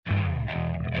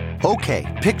Okay,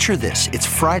 picture this. It's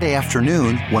Friday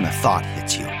afternoon when a thought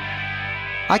hits you.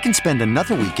 I can spend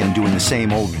another weekend doing the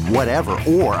same old whatever,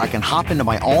 or I can hop into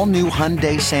my all-new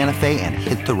Hyundai Santa Fe and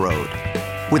hit the road.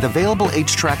 With available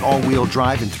H-Track all-wheel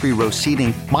drive and 3-row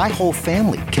seating, my whole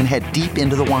family can head deep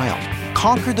into the wild.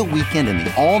 Conquer the weekend in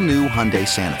the all-new Hyundai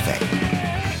Santa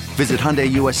Fe. Visit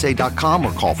HyundaiUSA.com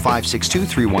or call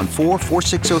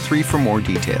 562-314-4603 for more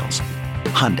details.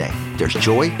 Hyundai, there's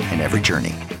joy in every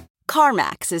journey.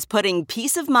 CarMax is putting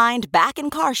peace of mind back in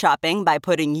car shopping by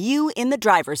putting you in the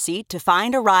driver's seat to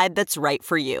find a ride that's right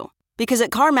for you. Because at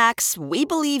CarMax, we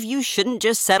believe you shouldn't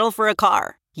just settle for a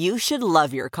car. You should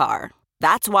love your car.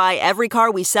 That's why every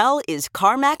car we sell is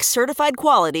CarMax certified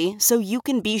quality, so you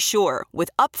can be sure with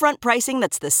upfront pricing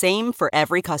that's the same for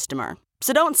every customer.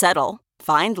 So don't settle.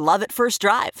 Find love at first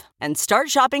drive and start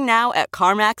shopping now at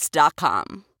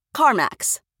CarMax.com.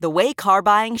 CarMax, the way car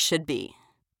buying should be.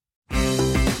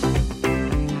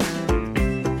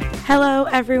 Hello,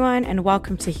 everyone, and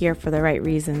welcome to Here for the Right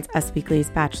Reasons, Us Weekly's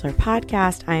Bachelor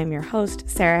podcast. I am your host,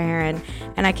 Sarah Heron,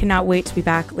 and I cannot wait to be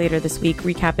back later this week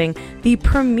recapping the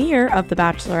premiere of The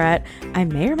Bachelorette. I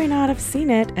may or may not have seen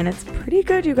it, and it's pretty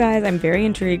good, you guys. I'm very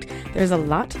intrigued. There's a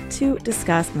lot to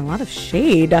discuss and a lot of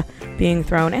shade being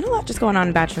thrown and a lot just going on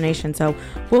in Bachelor Nation. So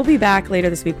we'll be back later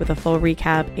this week with a full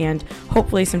recap and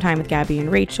hopefully some time with Gabby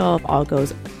and Rachel if all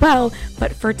goes well.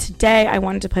 But for today, I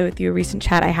wanted to play with you a recent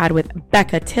chat I had with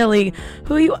Becca Tilley,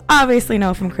 who you obviously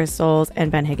know from Crystal's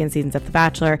and Ben Higgins seasons of The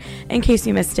Bachelor. In case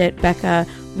you missed it, Becca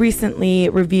recently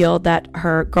revealed that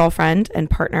her girlfriend and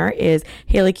partner is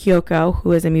Hayley Kiyoko,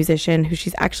 who is a musician who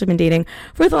she's actually been dating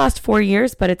for the last 4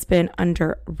 years, but it's been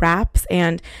under wraps.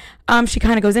 And she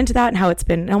kind of goes into that and how it's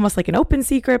been almost like an open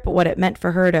secret, but what it meant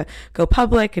for her to go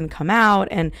public and come out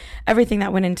and everything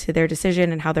that went into their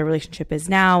decision and how their relationship is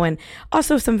now. And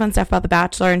also some fun stuff about The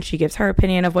Bachelor. And she gives her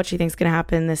opinion of what she thinks is going to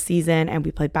happen this season. And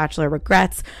we played Bachelor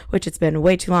Regrets, which it's been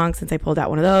way too long since I pulled out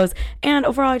one of those. And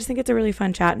overall, I just think it's a really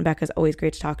fun chat. And Becca's always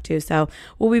great to talk to. So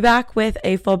we'll be back with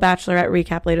a full Bachelorette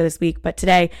recap later this week. But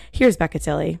today, here's Becca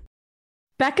Tilley.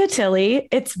 Becca Tilley,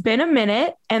 it's been a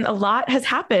minute and a lot has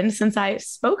happened since I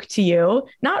spoke to you,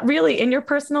 not really in your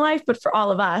personal life, but for all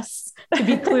of us to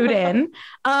be clued in.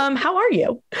 How are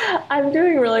you? I'm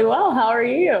doing really well. How are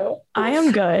you? I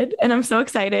am good. And I'm so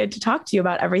excited to talk to you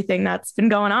about everything that's been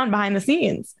going on behind the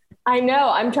scenes. I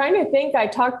know. I'm trying to think. I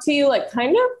talked to you like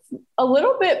kind of a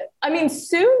little bit. I mean,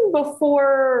 soon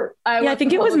before I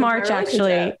think it was March,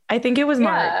 actually. I think it was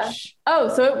March.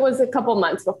 Oh, so it was a couple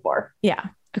months before. Yeah.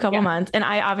 A couple months. And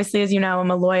I obviously, as you know, I'm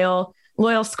a loyal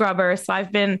scrubber. So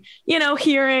I've been,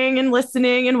 hearing and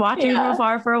listening and watching from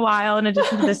afar for a while in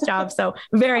addition to this job. So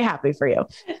very happy for you.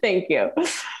 Thank you.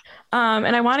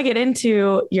 And I want to get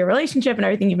into your relationship and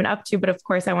everything you've been up to. But of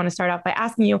course, I want to start off by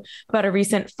asking you about a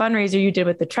recent fundraiser you did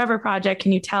with the Trevor Project.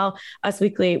 Can you tell Us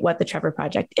Weekly what the Trevor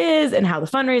Project is and how the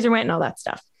fundraiser went and all that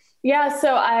stuff? Yeah,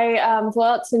 so I flew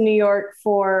out to New York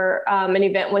for an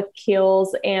event with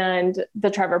Keels and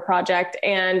the Trevor Project.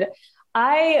 And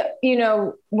I,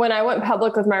 when I went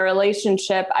public with my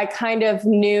relationship, I kind of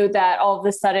knew that all of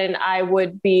a sudden I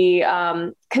would be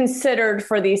considered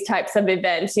for these types of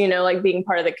events, like being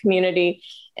part of the community.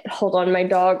 Hold on, my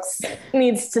dog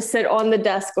needs to sit on the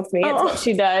desk with me. It's what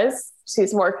she does.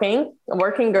 She's working, a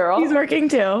working girl. She's working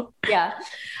too. Yeah.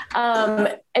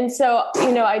 And so,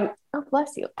 oh,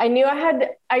 bless you. I knew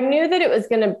that it was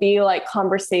going to be like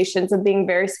conversations of being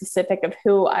very specific of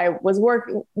who I was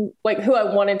working, like who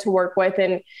I wanted to work with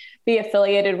and be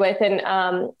affiliated with. And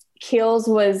Keels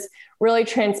was really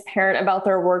transparent about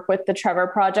their work with the Trevor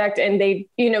Project. And they,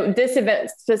 this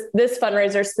event, this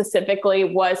fundraiser specifically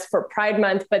was for Pride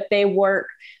Month, but they work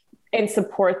and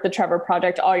support the Trevor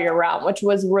Project all year round, which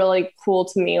was really cool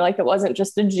to me. Like it wasn't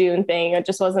just a June thing. It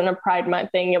just wasn't a Pride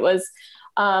Month thing. It was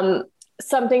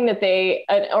something that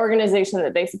an organization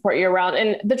that they support year round.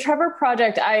 And the Trevor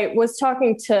Project, I was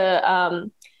talking to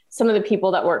some of the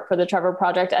people that work for the Trevor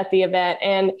Project at the event.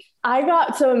 And I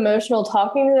got so emotional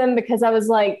talking to them because I was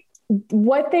like,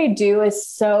 what they do is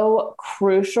so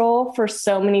crucial for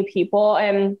so many people.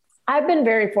 And I've been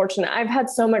very fortunate. I've had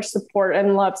so much support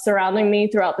and love surrounding me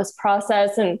throughout this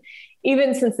process. And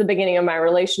even since the beginning of my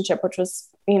relationship, which was,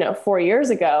 4 years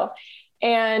ago.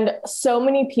 And so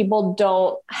many people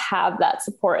don't have that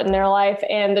support in their life.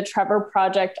 And the Trevor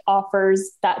Project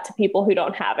offers that to people who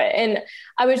don't have it. And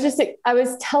I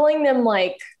was telling them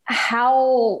like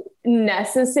how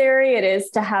necessary it is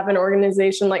to have an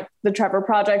organization like the Trevor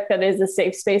Project that is a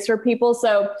safe space for people.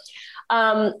 So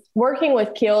working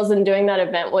with Keels and doing that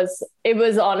event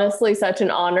was honestly such an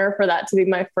honor for that to be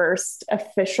my first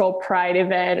official Pride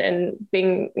event and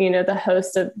being, the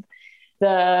host of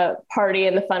the party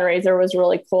and the fundraiser was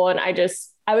really cool. And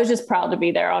I was just proud to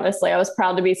be there. Honestly, I was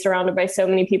proud to be surrounded by so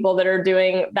many people that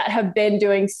have been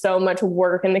doing so much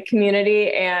work in the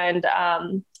community, and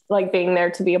like being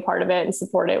there to be a part of it and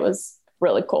support it was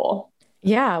really cool.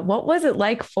 Yeah. What was it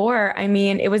like I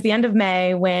mean, it was the end of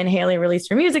May when Hayley released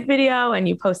her music video and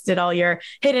you posted all your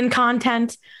hidden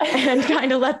content and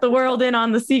kind of let the world in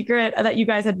on the secret that you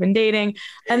guys had been dating.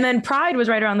 And then Pride was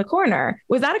right around the corner.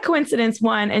 Was that a coincidence,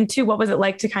 one? And two, what was it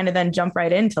like to kind of then jump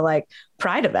right into like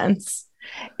Pride events?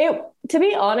 To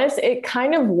be honest, it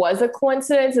kind of was a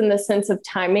coincidence in the sense of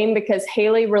timing, because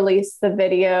Hayley released the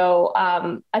video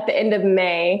at the end of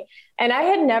May. And I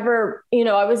had never,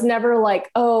 I was never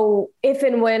like, oh, if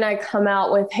and when I come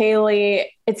out with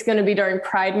Hayley, it's going to be during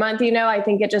Pride Month. I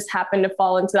think it just happened to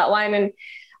fall into that line.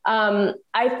 And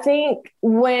I think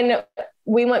when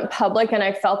we went public and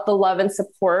I felt the love and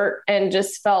support and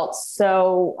just felt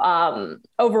so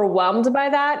overwhelmed by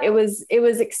that, it was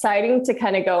exciting to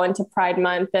kind of go into Pride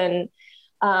Month and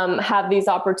have these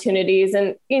opportunities.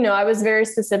 And, I was very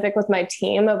specific with my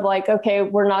team of like, okay,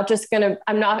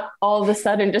 I'm not all of a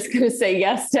sudden just going to say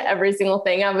yes to every single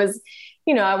thing.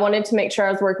 I wanted to make sure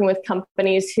I was working with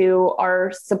companies who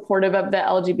are supportive of the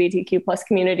LGBTQ plus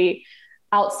community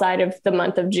outside of the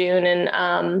month of June.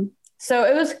 And so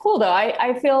it was cool though.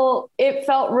 I feel it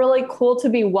felt really cool to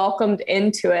be welcomed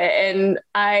into it. And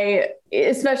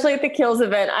especially at the Kills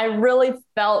event, I really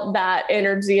felt that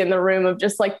energy in the room of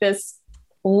just like this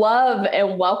love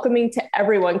and welcoming to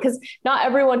everyone. Because not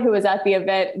everyone who was at the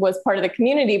event was part of the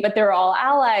community, but they're all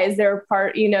allies. They're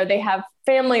part, they have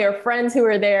family or friends who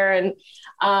are there. And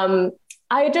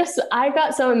I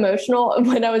got so emotional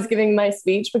when I was giving my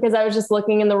speech, because I was just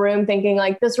looking in the room thinking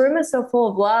like, this room is so full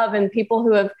of love and people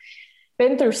who have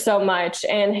been through so much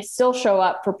and still show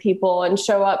up for people and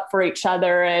show up for each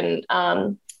other. And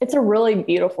it's a really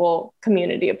beautiful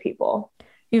community of people.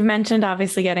 You've mentioned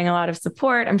obviously getting a lot of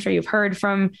support. I'm sure you've heard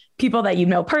from people that you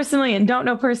know personally and don't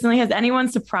know personally. Has anyone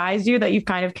surprised you that you've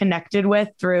kind of connected with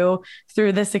through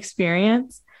this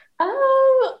experience?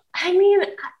 I mean,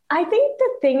 I think the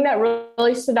thing that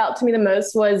really stood out to me the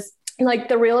most was like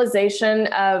the realization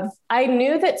of, I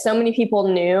knew that so many people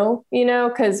knew,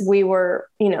 because we were,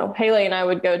 Hayley and I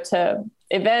would go to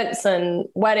events and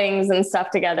weddings and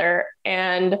stuff together.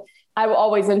 And I will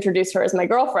always introduce her as my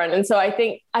girlfriend. And so I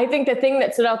think the thing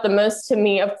that stood out the most to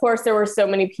me, of course, there were so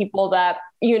many people that,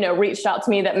 reached out to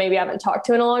me that maybe I haven't talked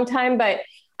to in a long time, but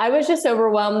I was just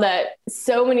overwhelmed that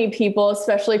so many people,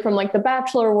 especially from like the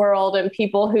Bachelor world and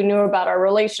people who knew about our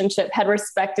relationship, had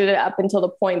respected it up until the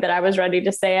point that I was ready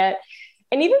to say it.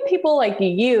 And even people like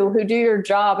you who do your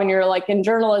job and you're like in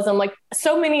journalism, like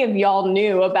so many of y'all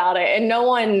knew about it, and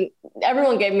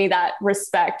everyone gave me that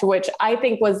respect, which I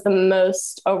think was that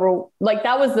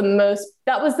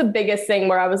was the biggest thing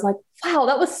where I was like, wow,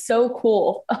 that was so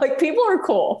cool. Like people are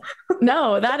cool.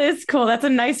 No, that is cool. That's a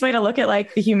nice way to look at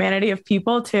like the humanity of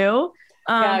people too.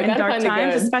 In dark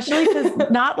times, especially because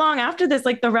not long after this,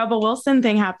 like the Rebel Wilson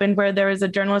thing happened where there was a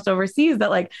journalist overseas that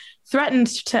like threatened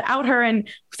to out her and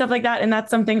stuff like that. And that's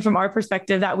something from our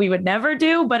perspective that we would never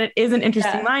do, but it is an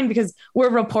interesting line because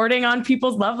we're reporting on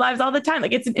people's love lives all the time.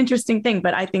 Like it's an interesting thing,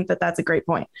 but I think that that's a great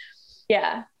point.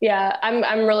 Yeah. Yeah.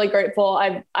 I'm really grateful.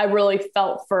 I really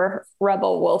felt for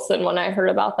Rebel Wilson when I heard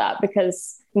about that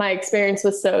because my experience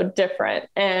was so different.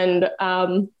 And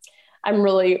I'm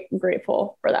really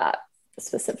grateful for that.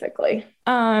 Specifically.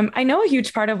 I know a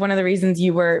huge part of one of the reasons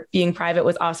you were being private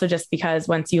was also just because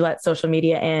once you let social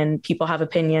media in, people have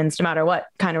opinions, no matter what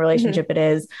kind of relationship it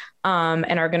is,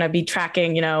 and are going to be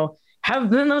tracking, how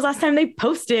when was the last time they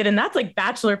posted? And that's like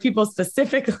Bachelor people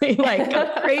specifically, like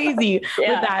go crazy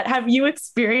with that. Have you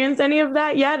experienced any of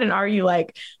that yet? And are you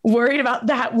like worried about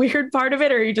that weird part of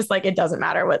it? Or are you just like, it doesn't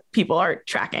matter what people are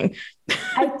tracking?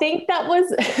 I think that was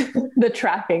the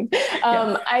tracking.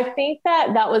 I think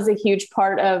that was a huge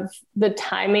part of the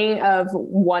timing of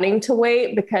wanting to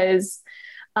wait because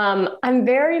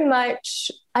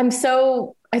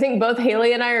I think both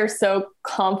Hayley and I are so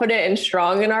confident and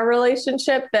strong in our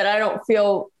relationship that I don't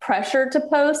feel pressure to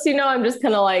post. I'm just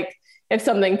kind of like, if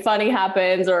something funny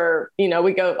happens or,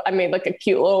 I made like a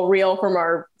cute little reel from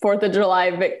our 4th of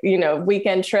July,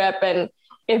 weekend trip. And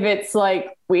if it's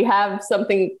like, we have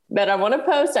something that I want to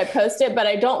post, I post it, but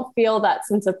I don't feel that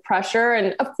sense of pressure.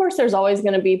 And of course, there's always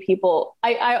going to be people.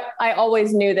 I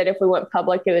always knew that if we went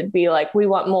public, it would be like, we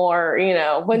want more,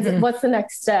 what's the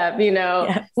next step? When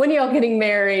are y'all getting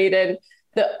married? And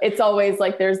it's always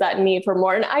like, there's that need for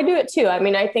more. And I do it too. I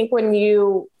mean, I think when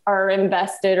you are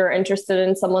invested or interested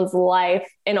in someone's life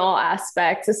in all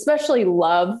aspects, especially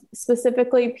love,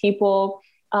 specifically, people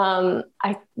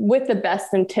with the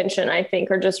best intention, I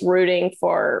think, are just rooting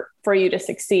for you to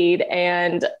succeed.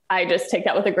 And I just take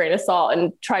that with a grain of salt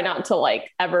and try not to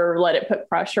like ever let it put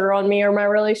pressure on me or my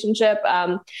relationship.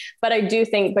 But I do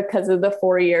think because of the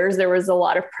 4 years, there was a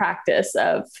lot of practice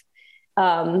of,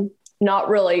 not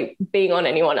really being on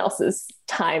anyone else's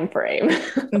time frame.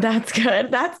 That's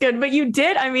good. That's good. But you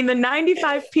did, I mean, the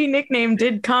 95p nickname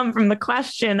did come from the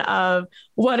question of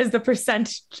what is the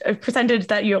percentage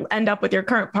that you'll end up with your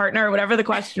current partner or whatever the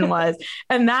question was.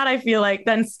 And that I feel like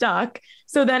then stuck.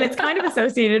 So then it's kind of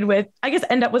associated with, I guess,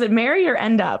 was it marry or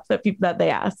end up that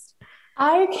they asked?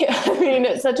 I mean,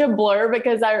 it's such a blur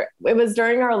because it was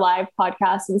during our live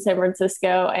podcast in San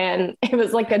Francisco and it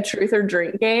was like a truth or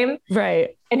drink game.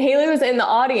 Right. And Hayley was in the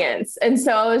audience. And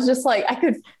so I was just like, I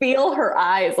could feel her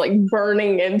eyes like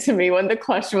burning into me when the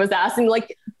question was asked. And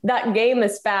like that game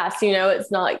is fast,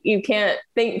 it's not like you can't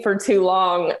think for too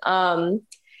long.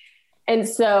 And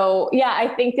so, yeah,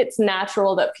 I think it's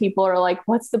natural that people are like,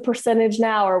 what's the percentage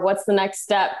now? Or what's the next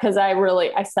step? Because I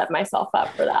set myself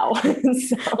up for that one.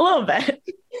 So, a little bit.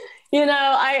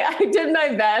 I did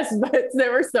my best, but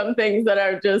there were some things that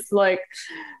are just like,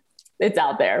 it's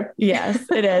out there. Yes,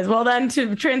 it is. Well, then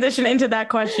to transition into that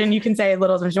question, you can say a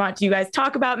little as much as you want. Do you guys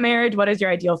talk about marriage? What does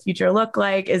your ideal future look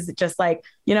like? Is it just like,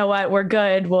 you know what, we're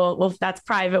good. We'll that's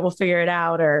private. We'll figure it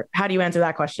out. Or how do you answer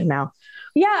that question now?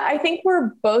 Yeah, I think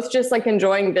we're both just like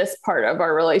enjoying this part of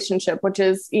our relationship, which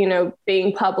is,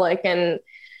 being public and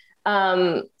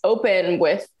open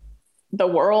with the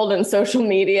world and social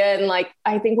media. And like,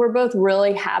 I think we're both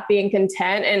really happy and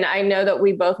content. And I know that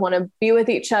we both want to be with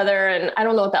each other. And I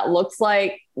don't know what that looks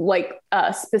like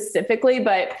specifically,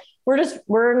 but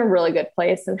we're in a really good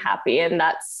place and happy. And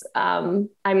that's, I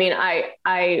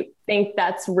think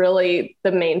that's really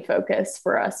the main focus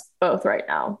for us both right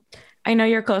now. I know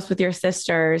you're close with your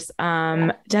sisters.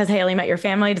 Has Hayley met your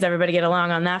family? Does everybody get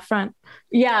along on that front?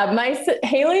 Yeah,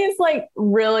 Hayley is like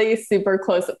really super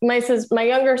close. My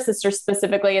younger sister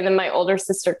specifically, and then my older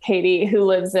sister, Katie, who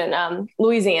lives in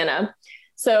Louisiana.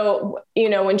 So,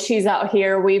 when she's out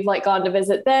here, we've like gone to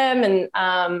visit them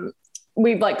and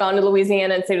we've like gone to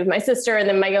Louisiana and stayed with my sister. And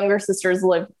then my younger sisters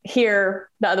live here.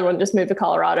 The other one just moved to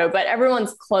Colorado, but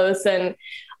everyone's close. And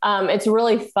it's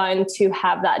really fun to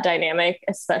have that dynamic,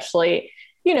 especially,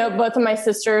 both of my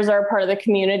sisters are part of the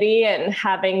community and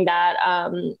having that,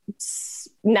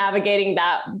 navigating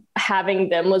that, having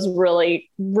them was really,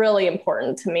 really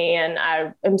important to me. And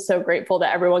I am so grateful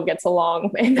that everyone gets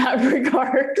along in that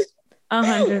regard.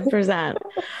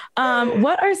 100%.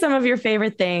 What are some of your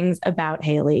favorite things about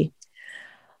Hayley?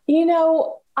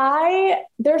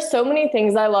 There's so many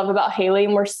things I love about Hayley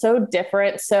and we're so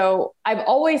different. So I've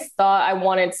always thought I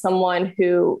wanted someone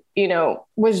who,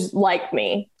 was like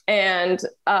me. And,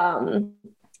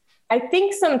 I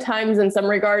think sometimes in some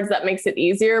regards that makes it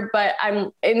easier, but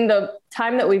in the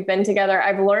time that we've been together,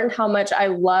 I've learned how much I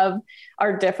love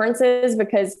our differences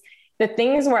because the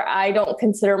things where I don't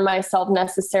consider myself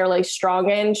necessarily strong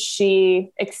in,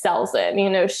 she excels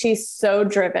in. She's so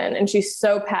driven and she's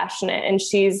so passionate and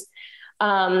she's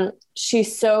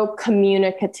so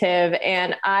communicative.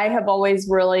 And I have always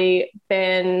really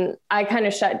I kind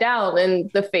of shut down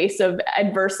in the face of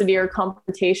adversity or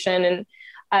confrontation. And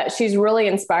she's really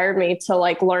inspired me to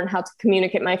like learn how to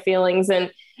communicate my feelings and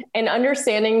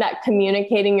understanding that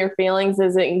communicating your feelings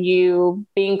isn't you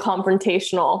being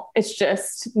confrontational. It's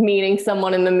just meeting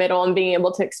someone in the middle and being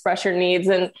able to express your needs.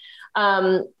 And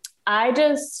I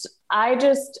just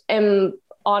am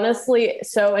honestly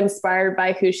so inspired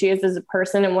by who she is as a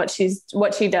person and what she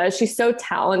does. She's so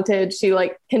talented. She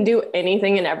like can do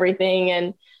anything and everything.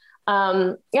 And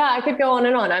I could go on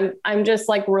and on. I'm just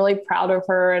like really proud of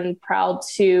her and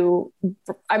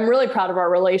I'm really proud of our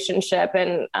relationship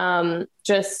and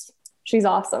she's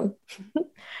awesome.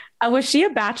 Was she a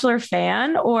Bachelor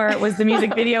fan or was the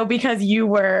music video because you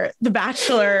were the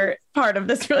Bachelor part of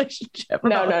this relationship?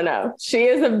 No. She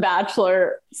is a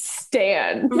Bachelor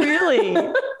stan. Really?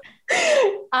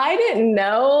 I didn't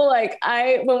know.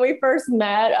 When we first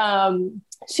met,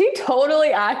 she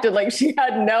totally acted like she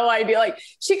had no idea. Like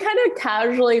she kind of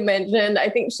casually mentioned, I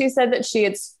think she said that she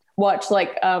had watched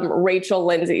Rachel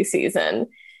Lindsay season.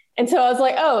 And so I was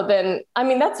like, oh, then, I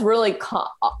mean, that's really,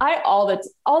 all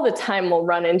the time will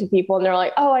run into people and they're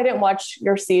like, oh, I didn't watch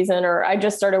your season, or I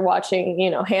just started watching,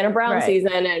 Hannah Brown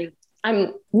season. And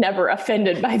I'm never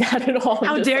offended by that at all.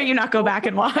 How dare you not go back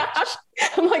and watch?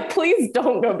 I'm like, please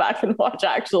don't go back and watch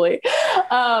actually.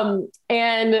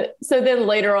 And so then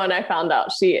later on, I found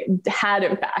out she had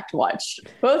in fact watched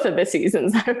both of the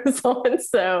seasons I was on.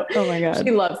 So oh my God,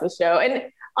 she loves the show. And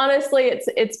honestly,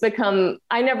 it's become,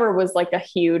 I never was like a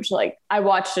huge, like I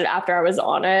watched it after I was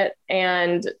on it.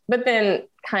 But then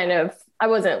kind of, I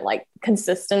wasn't like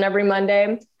consistent every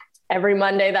Monday. Every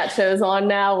Monday that show's on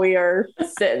now, we are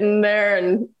sitting there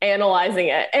and analyzing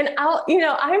it. And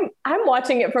I'm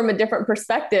watching it from a different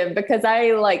perspective because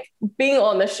I like being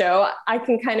on the show. I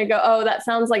can kind of go, oh, that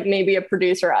sounds like maybe a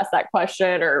producer asked that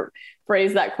question or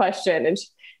phrased that question. And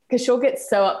because she'll get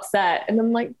so upset. And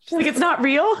I'm like, it's not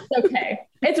real. It's okay.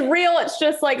 It's real. It's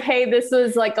just like, hey, this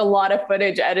was like a lot of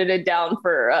footage edited down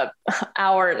for an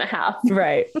hour and a half.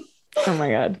 Right. Oh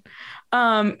my God.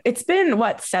 It's been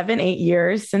 7-8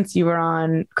 years since you were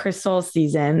on Crystal's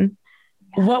season.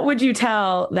 Yeah. What would you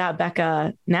tell that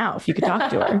Becca now if you could talk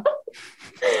to her?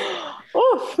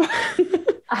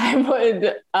 I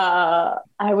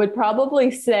would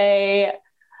probably say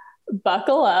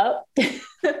buckle up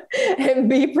and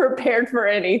be prepared for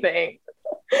anything.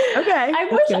 Okay. I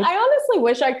honestly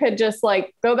wish I could just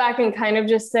like go back and kind of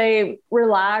just say,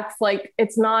 relax. Like,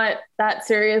 it's not that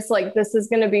serious. Like, this is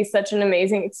going to be such an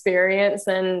amazing experience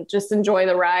and just enjoy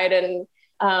the ride. And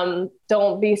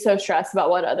don't be so stressed about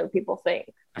what other people think.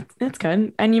 That's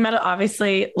good. And you met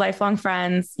obviously lifelong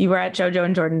friends. You were at JoJo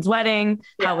and Jordan's wedding.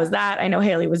 Yeah. How was that? I know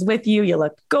Hayley was with you. You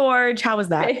looked gorgeous. How was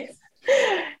that?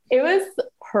 It was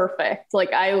perfect. Like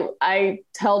I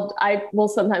will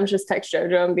sometimes just text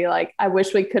JoJo and be like, I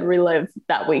wish we could relive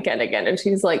that weekend again. And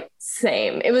she's like,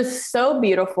 same. It was so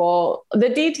beautiful. The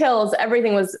details,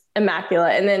 everything was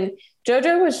immaculate. And then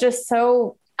JoJo was just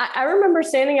so, I remember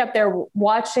standing up there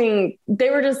watching,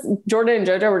 Jordan and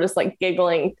JoJo were just like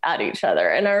giggling at each other.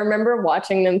 And I remember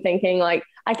watching them thinking like,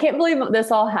 I can't believe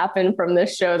this all happened from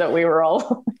this show that we were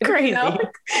all crazy. You know?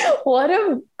 What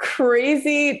a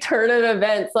crazy turn of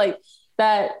events. Like,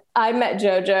 that I met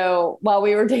JoJo while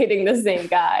we were dating the same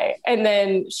guy. And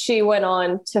then she went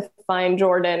on to find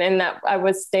Jordan, and that I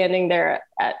was standing there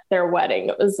at their wedding.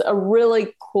 It was a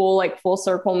really cool, like full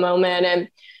circle moment.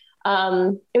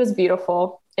 And it was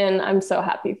beautiful. And I'm so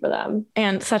happy for them.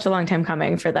 And such a long time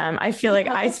coming for them. I feel like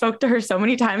I spoke to her so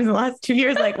many times in the last 2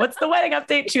 years. Like, what's the wedding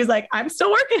update? She was like, I'm still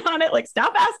working on it. Like,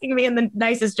 stop asking me in the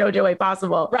nicest JoJo way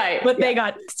possible. Right. But they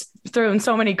got thrown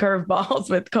so many curveballs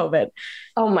with COVID.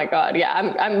 Oh my God. Yeah.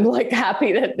 I'm like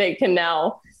happy that they can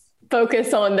now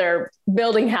focus on their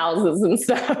building houses and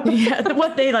stuff. Yeah,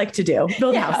 what they like to do.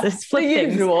 Build houses, flip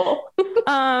things. Usual.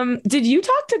 Did you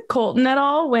talk to Colton at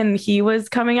all when he was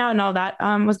coming out and all that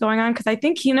was going on? Because I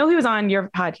think he was on your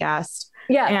podcast.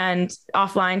 Yeah. And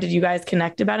offline, did you guys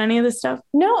connect about any of this stuff?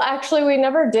 No, actually, we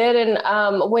never did.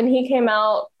 And when he came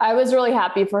out, I was really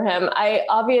happy for him.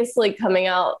 Obviously coming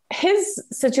out, his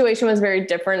situation was very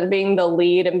different, being the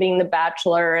lead and being the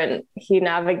Bachelor. And he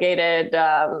navigated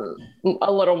a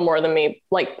little more than me,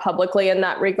 like publicly in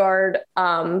that regard.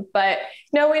 But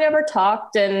no, we never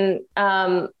talked. And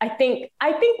I think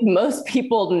most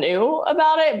people knew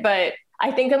about it, but I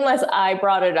think unless I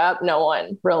brought it up, no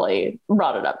one really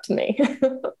brought it up to me.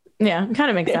 Yeah,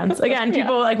 kind of makes sense. Again,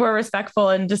 people like were respectful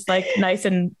and just like nice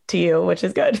and to you, which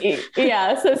is good.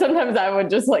 Yeah. So sometimes I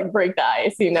would just like break the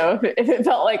ice, if it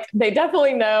felt like they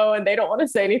definitely know and they don't want to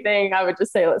say anything, I would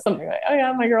just say something like, oh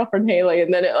yeah, my girlfriend Hayley.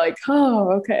 And then it like,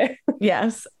 oh, okay.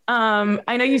 Yes.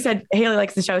 I know you said Hayley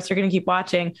likes the show, so you're going to keep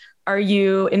watching. Are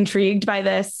you intrigued by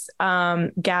this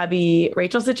Gabby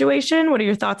Rachel situation? What are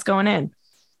your thoughts going in?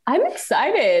 I'm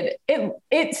excited.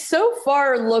 It so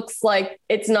far looks like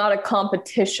it's not a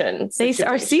competition situation.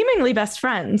 They are seemingly best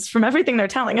friends from everything they're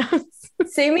telling us.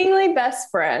 Seemingly best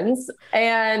friends.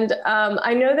 And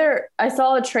I know I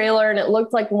saw a trailer and it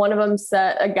looked like one of them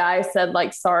a guy said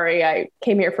like, sorry, I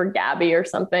came here for Gabby or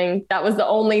something. That was the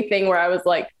only thing where I was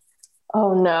like,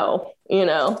 oh no,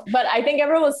 but I think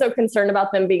everyone was so concerned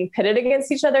about them being pitted against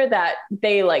each other that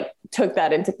they like took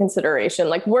that into consideration.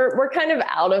 Like we're kind of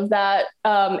out of that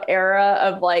era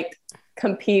of like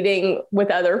competing with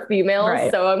other females.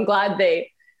 Right. So I'm glad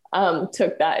they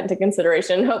took that into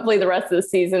consideration. Hopefully the rest of the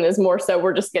season is more so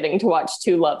we're just getting to watch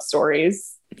two love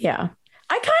stories. Yeah.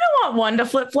 I kind of want one to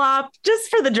flip flop just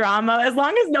for the drama, as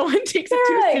long as no one takes it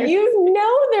too seriously.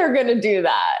 They're going to do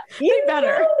that.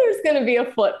 There's going to be a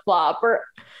flip flop. Or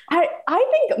I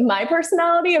think my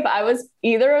personality, if I was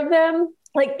either of them,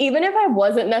 like even if I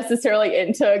wasn't necessarily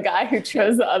into a guy who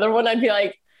chose the other one, I'd be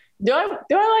like, do I like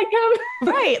him?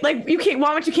 Right. Like you can't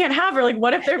want what you can't have. Or like,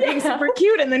 what if they're being super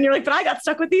cute? And then you're like, but I got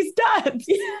stuck with these duds.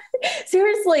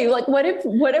 Seriously. Like what if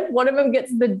one of them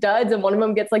gets the duds and one of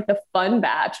them gets like the fun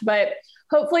batch? But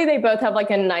hopefully they both have like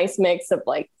a nice mix of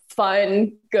like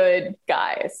fun, good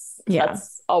guys. Yeah.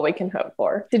 That's all we can hope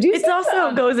for. Did you? It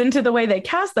also goes into the way they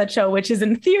cast that show, which is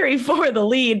in theory for the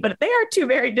lead, but they are two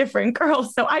very different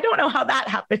girls. So I don't know how that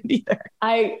happened either.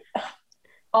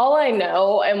 All I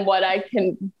know and what I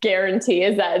can guarantee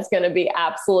is that it's going to be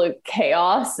absolute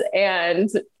chaos and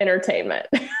entertainment.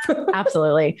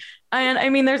 Absolutely. And I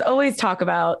mean, there's always talk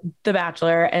about The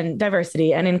Bachelor and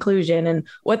diversity and inclusion and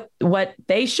what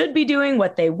they should be doing,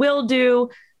 what they will do.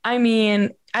 I mean,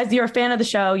 as you're a fan of the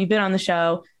show, you've been on the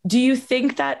show. Do you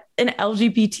think that an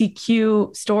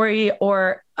LGBTQ story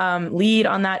or lead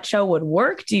on that show would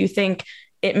work? Do you think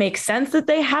it makes sense that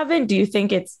they haven't? Do you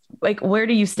think it's like, where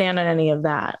do you stand on any of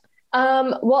that?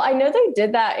 Well, I know they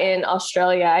did that in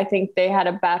Australia. I think they had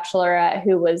a bachelorette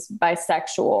who was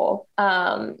bisexual.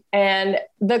 And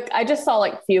I just saw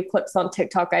like a few clips on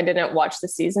TikTok. I didn't watch the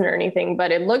season or anything,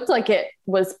 but it looked like it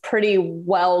was pretty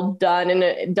well done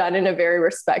and done in a very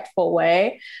respectful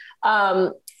way.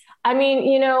 I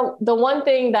mean, you know, the one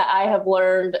thing that I have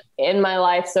learned in my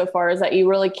life so far is that you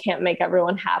really can't make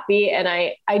everyone happy. And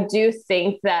I do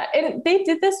think that, and they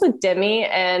did this with Demi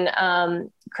and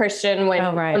Christian when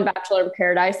on Bachelor in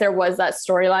Paradise, there was that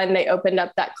storyline. They opened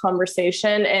up that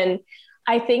conversation. And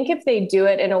I think if they do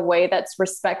it in a way that's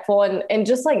respectful and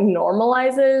just like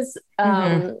normalizes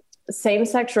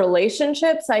same-sex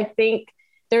relationships, I think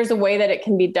there's a way that it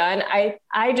can be done.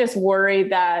 I just worry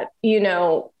that, you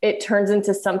know, it turns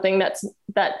into something that's,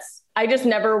 I just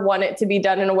never want it to be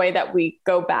done in a way that we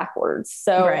go backwards.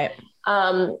 So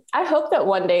I hope that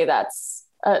one day that's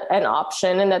an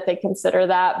option and that they consider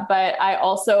that. But I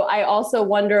also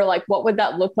wonder, like, what would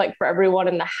that look like for everyone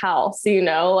in the house? You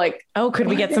know, like, oh, could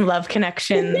we get some love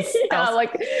connections? Yeah,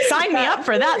 like sign me up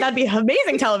for that. That'd be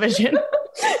amazing television.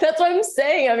 That's what I'm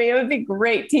saying. I mean, it would be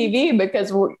great TV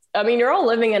because you're all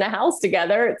living in a house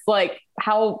together. It's like,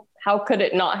 how could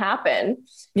it not happen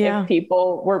if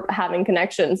people were having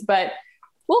connections? But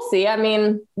we'll see. I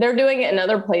mean, they're doing it in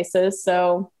other places,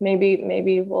 so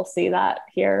maybe we'll see that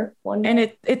here one day.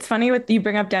 And it's funny with you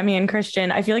bring up Demi and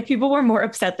Christian. I feel like people were more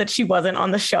upset that she wasn't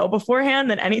on the show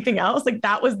beforehand than anything else. Like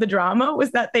that was the drama,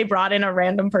 was that they brought in a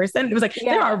random person. It was like,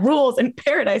 there are rules in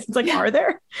paradise. It's like, are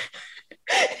there?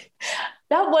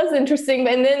 That was interesting.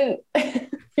 And then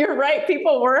you're right.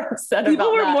 People were upset about that.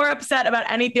 People were more upset about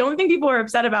anything. The only thing people were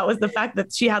upset about was the fact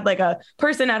that she had like a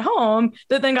person at home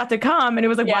that then got to come. And it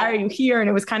was like, why are you here? And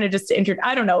it was kind of just to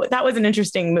I don't know. That was an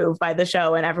interesting move by the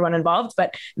show and everyone involved.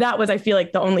 But that was, I feel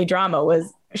like the only drama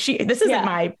was this isn't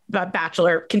my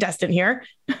Bachelor contestant here.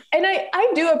 And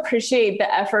I do appreciate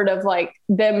the effort of like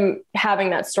them having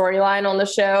that storyline on the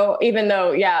show, even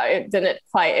though,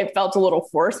 it felt a little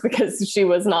forced because she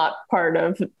was not part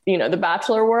of, you know, the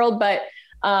Bachelor world. But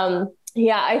I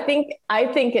think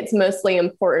it's mostly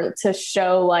important to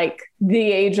show like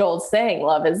the age old saying,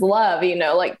 love is love, you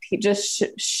know, like just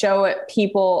show it,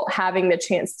 people having the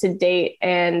chance to date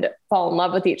and fall in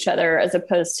love with each other as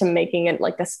opposed to making it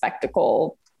like a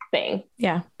spectacle thing.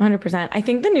 Yeah, 100%. I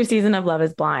think the new season of Love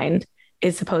is Blind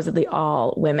is supposedly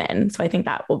all women. So I think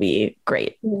that will be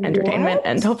great entertainment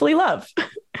and hopefully love.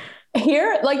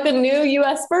 Here, like the new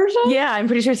US version? Yeah, I'm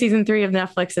pretty sure season 3 of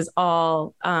Netflix is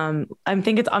all, I'm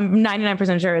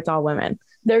 99% sure it's all women.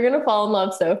 They're going to fall in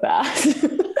love so fast. It's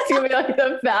going to be like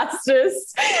the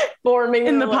fastest forming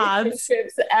in the pods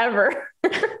ever.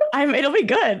 It'll be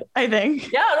good, I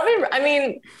think.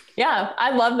 Yeah, I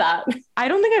love that. I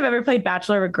don't think I've ever played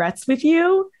Bachelor Regrets with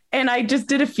you. And I just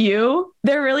did a few.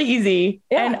 They're really easy.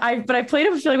 Yeah. But I played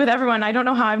it with everyone. I don't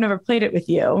know how I've never played it with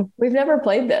you. We've never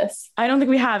played this. I don't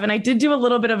think we have. And I did do a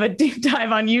little bit of a deep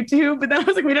dive on YouTube, but then I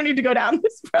was like, we don't need to go down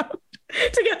this road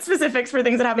to get specifics for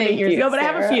things that happened 8 years ago, but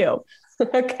Sarah. I have a few.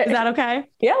 Okay. Is that okay?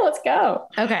 Yeah, let's go.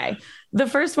 Okay. The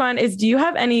first one is, do you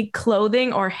have any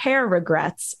clothing or hair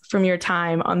regrets from your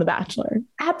time on The Bachelor?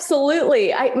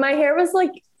 Absolutely. My hair was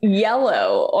like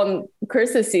yellow on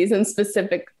Chris's season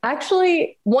specific.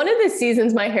 Actually, one of the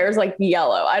seasons, my hair is like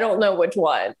yellow. I don't know which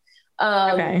one.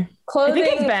 Okay. Clothing. I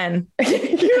think it's Ben.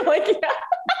 You're like, yeah.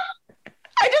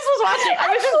 I just was watching. I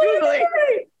was just Googling.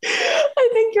 I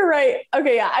think you're right.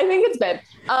 Okay. Yeah. I think it's Ben.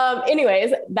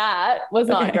 Anyways, that was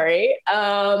not great.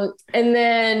 And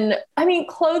then,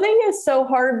 clothing is so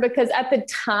hard because at the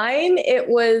time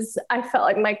I felt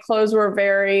like my clothes were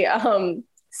very,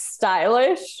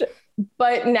 stylish,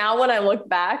 but now when I look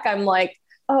back, I'm like,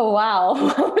 oh, wow.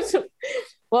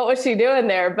 What was she doing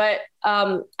there? But,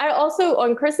 I also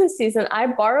on Chris's season, I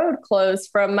borrowed clothes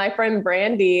from my friend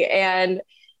Brandy, and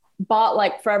bought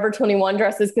like Forever 21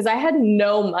 dresses because I had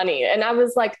no money. And I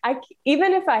was like,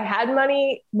 even if I had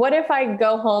money, what if I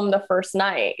go home the first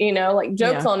night? You know, like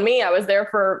joke's on me. I was there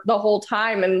for the whole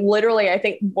time and literally, I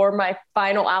think wore my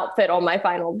final outfit on my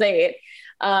final date.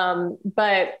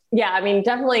 But yeah, I mean,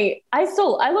 definitely,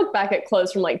 I look back at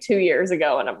clothes from like 2 years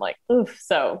ago and I'm like, oof.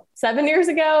 So 7 years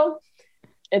ago,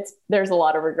 there's a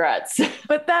lot of regrets.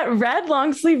 But that red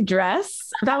long sleeve dress,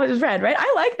 that was red, right?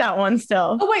 I like that one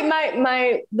still. Oh wait,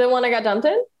 the one I got dumped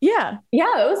in? Yeah.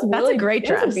 Yeah, that's a great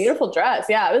dress. It was a beautiful dress.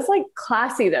 Yeah. It was like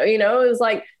classy though, you know, it was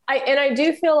like, I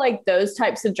do feel like those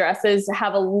types of dresses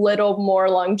have a little more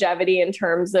longevity in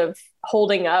terms of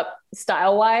holding up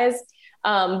style wise.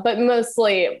 But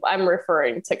mostly I'm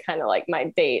referring to kind of like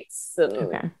my dates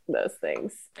and those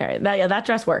things. All right. That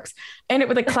dress works. And it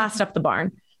would like classed up the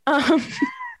barn.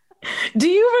 Do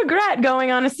you regret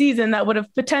going on a season that would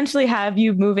have potentially have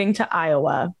you moving to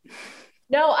Iowa?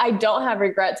 No, I don't have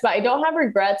regrets, but I don't have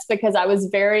regrets because I was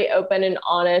very open and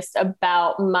honest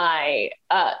about my,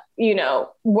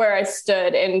 where I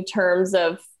stood in terms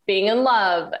of being in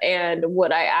love and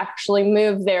would I actually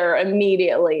move there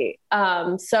immediately.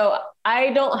 So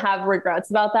I don't have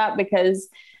regrets about that because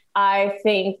I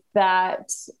think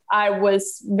that I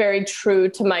was very true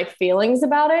to my feelings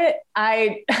about it.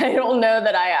 I don't know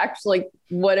that I actually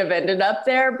would have ended up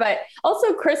there, but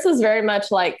also Chris was very much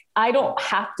like, I don't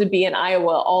have to be in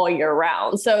Iowa all year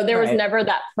round. So there was never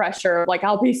that pressure, like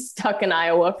I'll be stuck in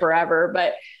Iowa forever,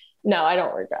 but no, I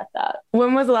don't regret that.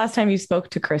 When was the last time you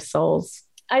spoke to Chris Soules?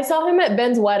 I saw him at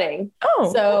Ben's wedding. Oh,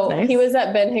 so nice. He was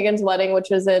at Ben Higgins' wedding, which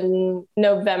was in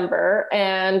November.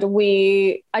 And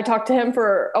I talked to him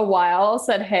for a while,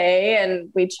 said, hey, and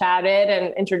we chatted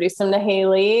and introduced him to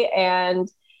Hayley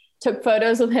and took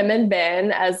photos of him and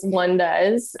Ben as one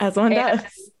does. As one does.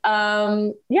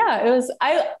 Yeah, it was,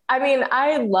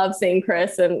 I love seeing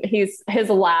Chris and his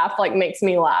laugh like makes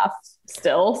me laugh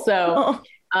still. So,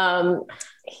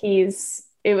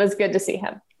 it was good to see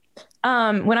him.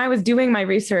 When I was doing my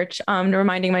research,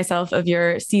 reminding myself of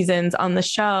your seasons on the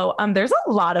show, there's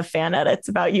a lot of fan edits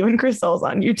about you and Chris Soules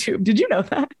on YouTube. Did you know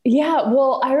that? Yeah.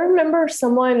 Well, I remember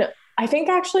I think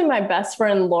actually my best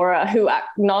friend, Laura, who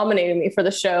nominated me for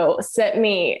the show, sent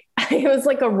me, it was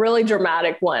like a really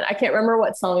dramatic one. I can't remember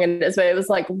what song it is, but it was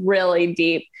like really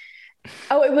deep.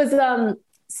 Oh, it was,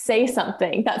 Say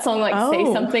Something, that song, like Say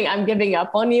Something, I'm giving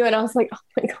up on you. And I was like, oh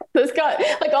my God, this got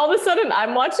like all of a sudden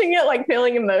I'm watching it, like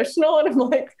feeling emotional. And I'm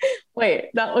like, wait,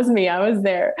 that was me. I was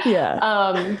there. Yeah.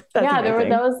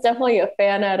 That was definitely a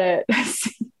fan edit.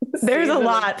 There's a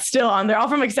lot still on. They're all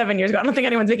from like 7 years ago. I don't think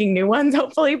anyone's making new ones,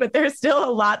 hopefully, but there's still a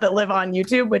lot that live on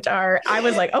YouTube, I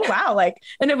was like, oh, wow.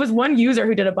 And it was one user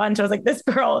who did a bunch. I was like, this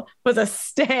girl was a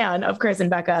stan of Chris and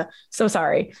Becca. So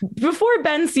sorry. Before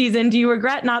Ben's season, do you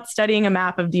regret not studying a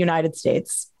map of the United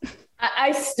States?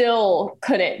 I still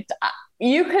couldn't.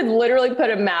 You could literally put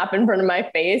a map in front of my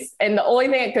face. And the only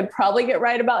thing I could probably get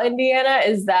right about Indiana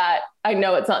is that I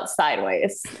know it's not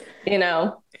sideways, you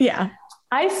know? Yeah.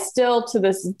 I still to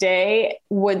this day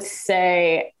would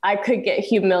say I could get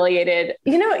humiliated.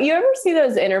 You know, you ever see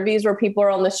those interviews where people are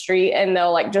on the street and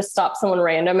they'll like just stop someone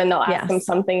random and they'll ask them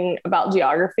something about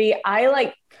geography? I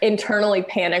like internally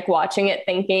panic watching it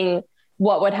thinking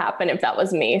what would happen if that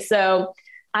was me. So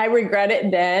I regret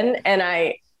it then. And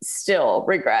I still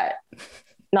regret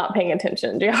not paying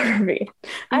attention to geography.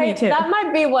 Me too. That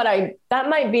might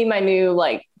be my new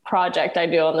like project I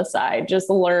do on the side, just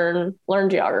learn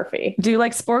geography. Do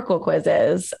like Sporkle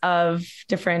quizzes of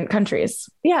different countries.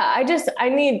 Yeah, I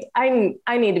need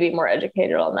to be more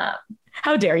educated on that.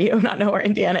 How dare you not know where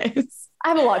Indiana is? I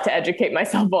have a lot to educate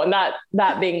myself on,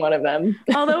 that being one of them.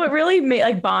 Although it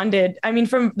really bonded. I mean,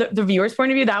 from the viewer's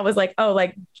point of view, that was like, oh,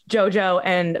 like JoJo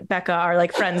and Becca are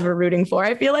like friends we're rooting for,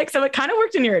 I feel like. So it kind of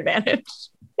worked in your advantage.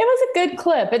 It was a good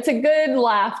clip. It's a good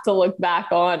laugh to look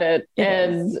back on it.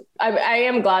 And I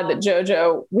am glad that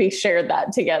JoJo, we shared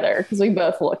that together because we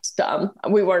both looked dumb.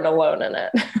 We weren't alone in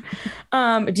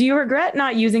it. Do you regret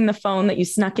not using the phone that you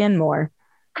snuck in more?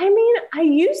 I mean, I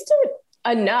used it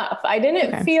enough. I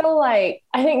didn't feel like,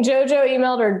 I think JoJo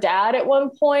emailed her dad at one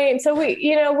point. So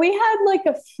we had like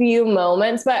a few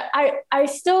moments, but I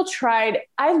still tried.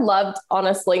 I loved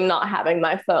honestly not having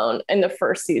my phone in the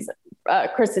first season.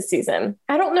 Chris's season.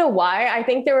 I don't know why. I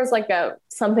think there was like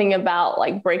something about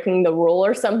like breaking the rule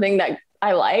or something that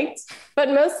I liked, but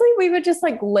mostly we would just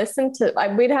like listen to,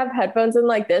 we'd have headphones in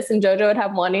like this and JoJo would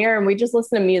have one ear and we just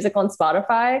listen to music on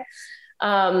Spotify.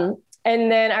 And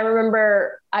then I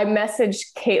remember I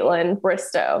messaged Caitlin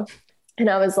Bristow and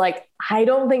I was like, I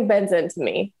don't think Ben's into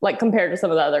me, like compared to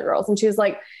some of the other girls. And she was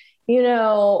like,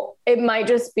 it might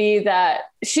just be that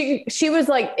she was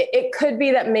like, it could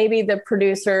be that maybe the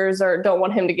producers or don't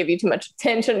want him to give you too much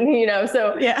attention,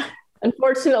 so yeah.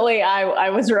 Unfortunately, I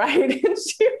was right and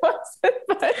she wasn't.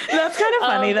 But, that's kind of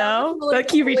funny though. Like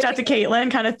he reached out to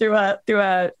Caitlin, kind of threw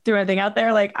a thing out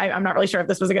there. Like I'm not really sure if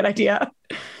this was a good idea.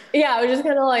 Yeah, I was just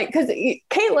kind of like, because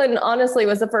Caitlin honestly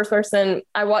was the first person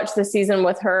I watched the season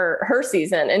with her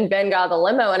season, and Ben got the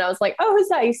limo, and I was like, oh, who's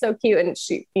that? He's so cute, and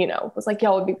she, was like,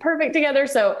 y'all would be perfect together.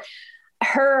 So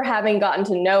her having gotten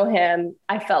to know him,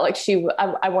 I felt like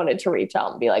I wanted to reach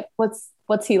out and be like, what's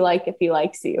he like if he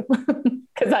likes you?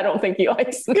 Because I don't think he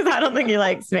likes me. Because I don't think he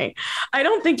likes me. I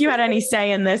don't think you had any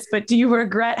say in this, but do you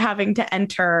regret having to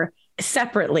enter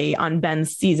separately on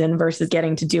Ben's season versus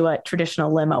getting to do a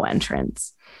traditional limo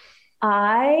entrance?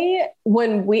 I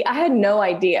had no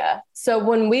idea. So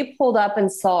when we pulled up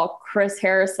and saw Chris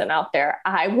Harrison out there,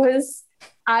 I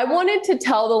wanted to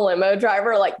tell the limo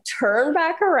driver, like, turn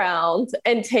back around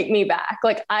and take me back.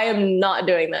 Like, I am not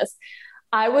doing this.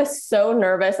 I was so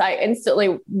nervous. I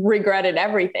instantly regretted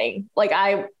everything. Like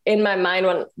in my mind,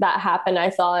 when that happened, I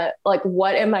thought, like,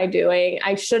 what am I doing?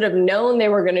 I should have known they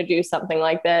were going to do something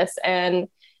like this. And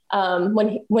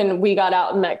when we got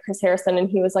out and met Chris Harrison and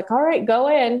he was like, all right, go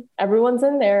in, everyone's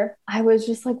in there, I was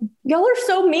just like, y'all are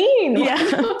so mean. Yeah.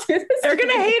 They're going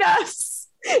to hate us.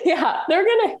 Yeah, they're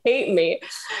going to hate me.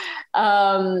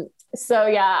 So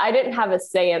yeah, I didn't have a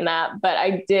say in that, but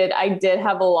I did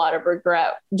have a lot of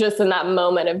regret just in that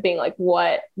moment of being like,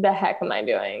 what the heck am I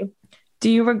doing?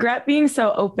 Do you regret being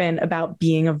so open about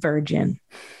being a virgin?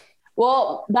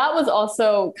 Well, that was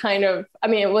also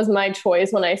it was my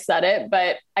choice when I said it,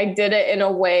 but I did it in a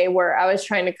way where I was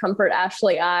trying to comfort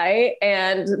Ashley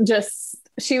and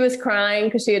she was crying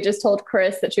because she had just told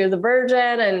Chris that she was a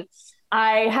virgin, and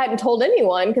I hadn't told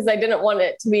anyone because I didn't want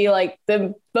it to be like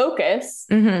the focus.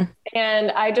 Mm-hmm.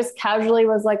 And I just casually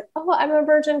was like, oh, I'm a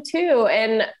virgin too.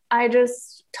 And I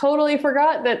just totally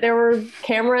forgot that there were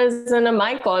cameras and a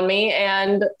mic on me,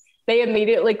 and they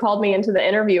immediately called me into the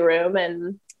interview room.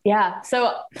 And yeah,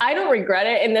 so I don't regret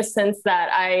it in the sense that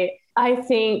I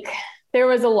think there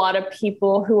was a lot of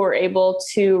people who were able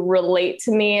to relate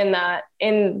to me in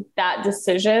that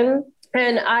decision.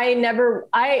 And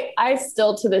I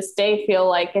still to this day feel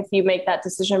like if you make that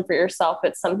decision for yourself,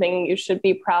 it's something you should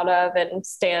be proud of and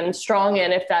stand strong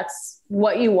in if that's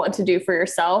what you want to do for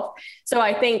yourself. So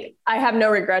I think I have no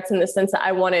regrets in the sense that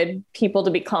I wanted people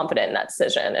to be confident in that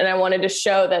decision. And I wanted to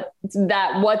show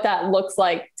that what that looks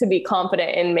like to be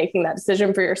confident in making that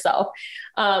decision for yourself.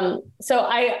 So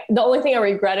the only thing I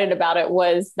regretted about it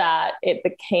was that it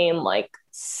became like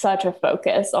such a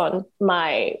focus on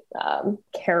my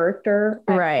character.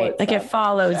 Right. Like it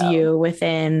follows you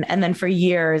within, and then for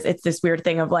years, it's this weird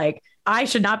thing of like, I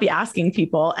should not be asking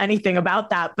people anything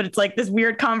about that, but it's like this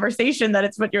weird conversation that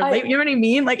it's what you're you know what I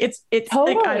mean? Like it's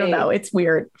totally. Like, I don't know. It's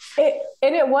weird.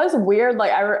 It was weird.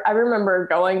 Like I remember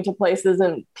going to places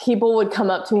and people would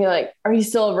come up to me like, are you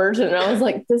still a virgin? And I was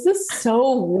like, this is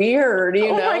so weird. You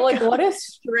know, like what a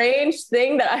strange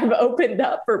thing that I've opened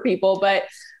up for people. But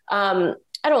I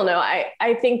don't know.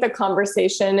 I think the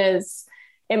conversation is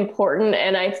important.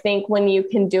 And I think when you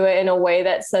can do it in a way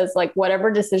that says like,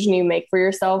 whatever decision you make for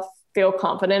yourself, feel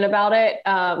confident about it.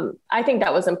 I think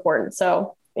that was important.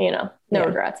 So, no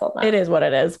regrets on that. It is what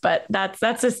it is, but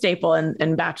that's a staple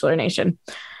in Bachelor Nation.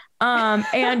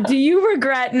 And do you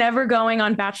regret never going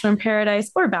on Bachelor in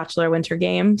Paradise or Bachelor Winter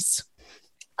Games?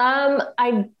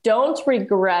 I don't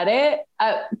regret it.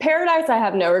 Paradise, I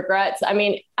have no regrets. I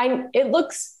mean, it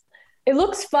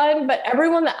looks fun, but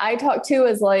everyone that I talk to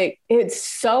is like, it's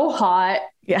so hot.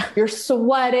 Yeah. You're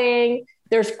sweating.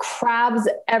 There's crabs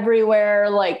everywhere.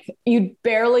 Like you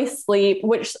barely sleep,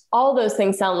 which all those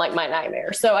things sound like my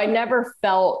nightmare. So I never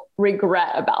felt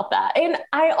regret about that. And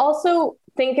I also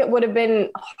think it would have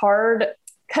been hard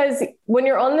because when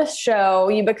you're on the show,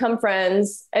 you become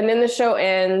friends and then the show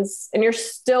ends and you're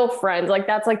still friends. Like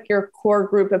that's like your core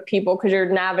group of people because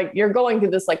you're going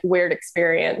through this like weird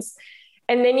experience.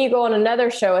 And then you go on another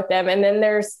show with them. And then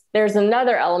there's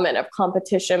another element of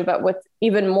competition, but with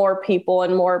even more people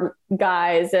and more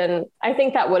guys. And I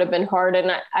think that would have been hard. And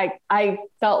I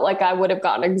felt like I would have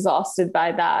gotten exhausted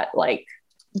by that, like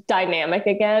dynamic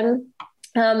again.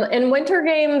 In Winter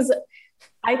Games,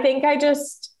 I think I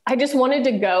just wanted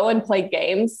to go and play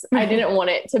games. I didn't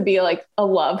want it to be like a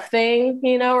love thing,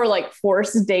 or like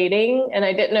forced dating. And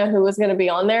I didn't know who was going to be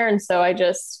on there. And so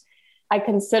I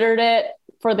considered it.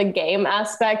 for the game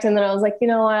aspect. And then I was like, you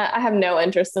know what? I have no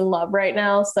interest in love right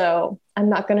now. So I'm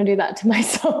not going to do that to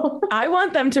myself. I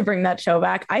want them to bring that show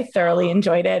back. I thoroughly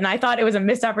enjoyed it. And I thought it was a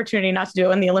missed opportunity not to do it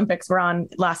when the Olympics were on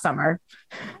last summer.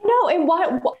 No. And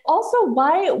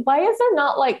why is there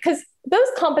not like, because those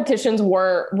competitions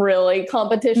were really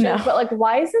competitions, but like,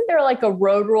 why isn't there like a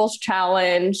Road Rules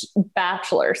Challenge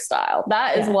Bachelor style?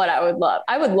 That is what I would love.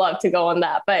 I would love to go on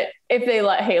that. But if they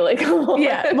let Hayley go on.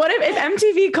 Yeah. What if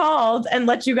MTV called and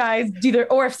let you guys do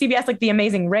their, or if CBS, like The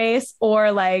Amazing Race,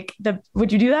 or like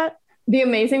would you do that? The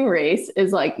Amazing Race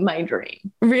is like my dream.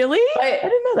 Really? I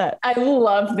didn't know that. I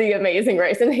love The Amazing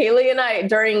Race. And Hayley and I,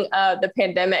 during the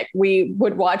pandemic, we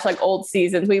would watch like old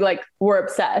seasons. We like were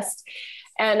obsessed.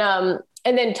 And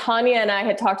then Tanya and I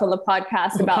had talked on the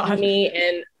podcast about me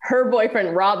and her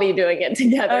boyfriend, Robbie, doing it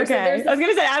together. Okay. So I was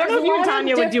going to say, I don't know if you and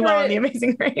Tanya would do well in The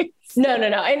Amazing Race. No.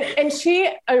 And she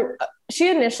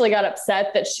initially got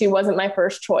upset that she wasn't my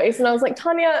first choice. And I was like,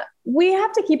 Tanya, we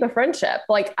have to keep a friendship.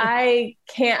 Like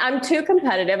I'm too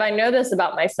competitive. I know this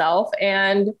about myself.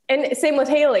 And same with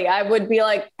Hayley. I would be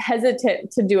like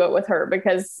hesitant to do it with her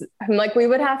because I'm like, we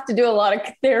would have to do a lot of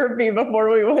therapy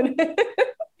before we would.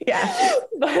 Yeah.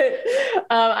 But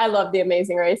I love The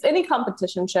Amazing Race. Any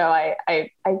competition show I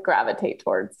gravitate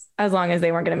towards. As long as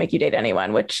they weren't going to make you date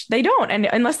anyone, which they don't. And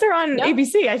unless they're on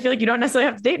ABC, I feel like you don't necessarily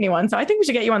have to date anyone. So I think we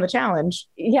should get you on the challenge.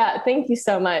 Yeah. Thank you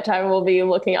so much. I will be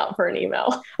looking out for an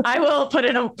email. I will put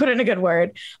in a good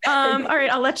word. All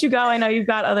right. I'll let you go. I know you've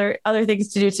got other things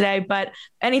to do today, but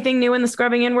anything new in the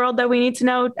scrubbing in world that we need to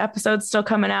know? Episodes still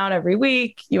coming out every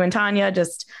week. You and Tanya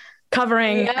just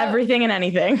covering everything and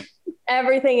anything.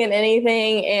 Everything and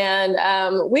anything.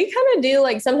 And we kind of do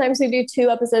like, sometimes we do 2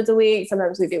 episodes a week.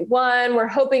 Sometimes we do 1. We're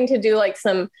hoping to do like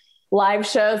some live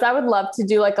shows. I would love to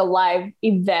do like a live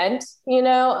event,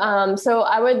 so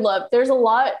I would love, there's a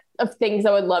lot of things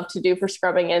I would love to do for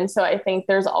scrubbing in. So I think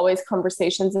there's always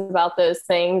conversations about those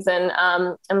things. And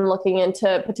I'm looking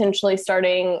into potentially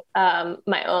starting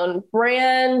my own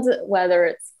brand, whether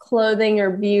it's clothing or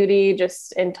beauty,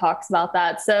 just in talks about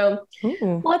that. So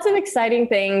lots of exciting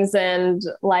things and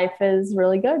life is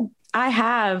really good. I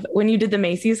have, when you did the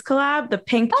Macy's collab, the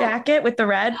pink jacket with the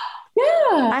red. Yeah.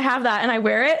 I have that and I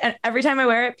wear it. And every time I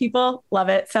wear it, people love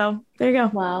it. So there you go.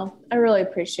 Wow. I really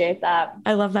appreciate that.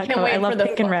 I love that coat. I love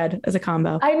pink and red as a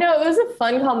combo. I know. It was a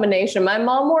fun combination. My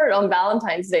mom wore it on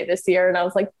Valentine's Day this year. And I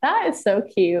was like, that is so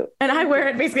cute. And I wear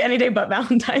it basically any day but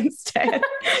Valentine's Day.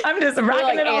 I'm just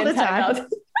rocking it all the time.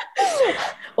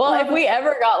 Well, if we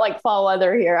ever got like fall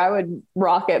weather here, I would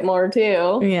rock it more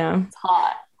too. Yeah. It's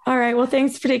hot. All right. Well,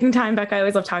 thanks for taking time, Becca. I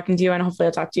always love talking to you and hopefully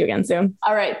I'll talk to you again soon.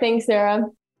 All right. Thanks, Sarah.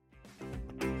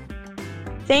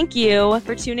 Thank you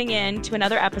for tuning in to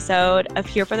another episode of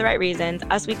Here for the Right Reasons,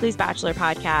 Us Weekly's Bachelor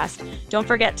podcast. Don't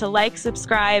forget to like,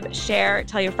 subscribe, share,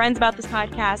 tell your friends about this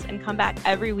podcast, and come back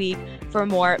every week for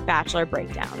more Bachelor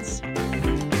breakdowns.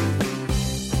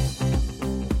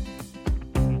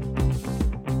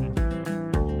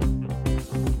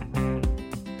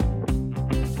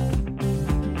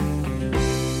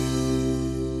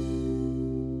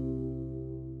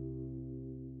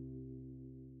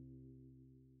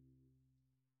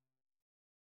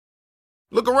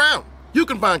 Look around. You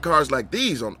can find cars like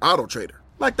these on AutoTrader,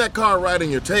 like that car right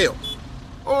in your tail.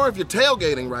 Or if you're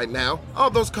tailgating right now, all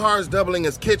those cars doubling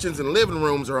as kitchens and living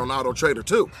rooms are on AutoTrader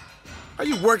too. Are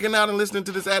you working out and listening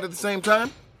to this ad at the same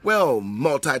time? Well,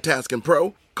 multitasking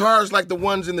pro, cars like the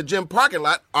ones in the gym parking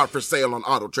lot are for sale on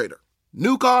AutoTrader.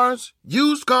 New cars,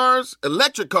 used cars,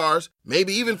 electric cars,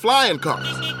 maybe even flying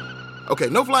cars. Okay,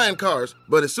 no flying cars,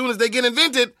 but as soon as they get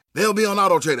invented, they'll be on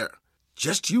AutoTrader.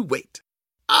 Just you wait.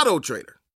 AutoTrader.